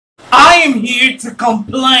I am here to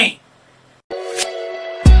complain.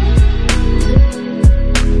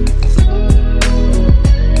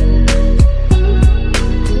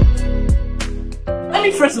 Let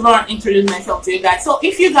me first of all introduce myself to you guys. So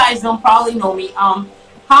if you guys don't probably know me,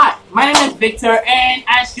 hi, my name is Victor, and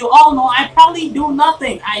as you all know, I probably do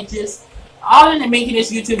nothing. I just, other than making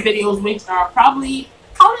these YouTube videos, which are probably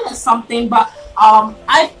counted as something, but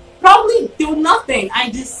I probably do nothing. I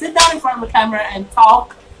just sit down in front of the camera and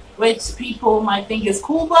talk, which people might think is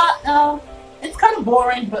cool, but it's kind of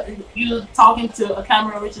boring. But you're talking to a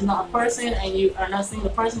camera which is not a person, and you are not seeing the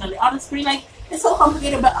person on the other screen. Like, it's so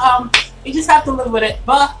complicated, but you just have to live with it.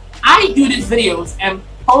 But I do these videos and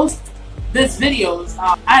post these videos,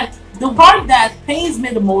 and the part that pains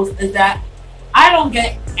me the most is that I don't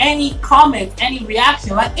get any comment, any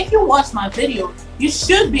reaction. Like, if you watch my video, you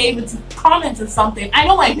should be able to comment on something. I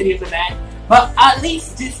know my videos are bad, but at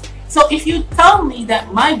least just, so if you tell me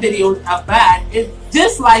that my videos are bad, it's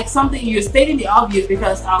just like something you're stating the obvious,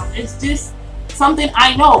 because it's just something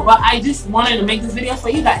I know, but I just wanted to make this video for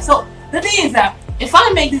you guys. So the thing is that if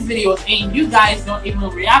I make these videos and you guys don't even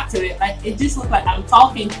react to it, like, it just looks like I'm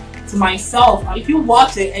talking to myself. If you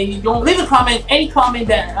watch it and you don't leave a comment, any comment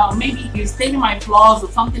that maybe you're stating my flaws or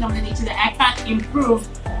something of the nature that I can't improve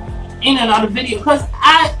in another video, because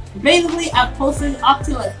I posted up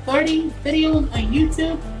to like 30 videos on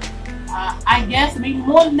YouTube. I guess maybe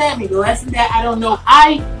more than that, maybe less than that, I don't know.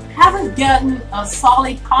 I haven't gotten a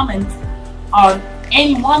solid comment on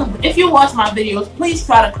any one of them. If you watch my videos, please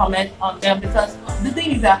try to comment on them, because the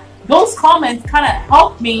thing is that those comments kind of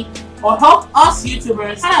help me, or help us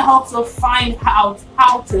YouTubers, kind of helps us find out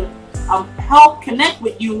how to help connect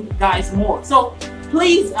with you guys more. So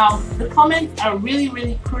please, the comments are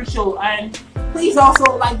really crucial, and please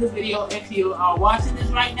also like this video if you are watching this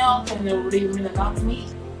right now, and it will really mean a lot to me.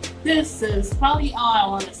 This is probably all I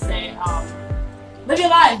want to say. Live your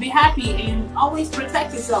life, be happy, and always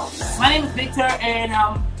protect yourself. My name is Victor,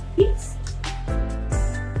 and peace.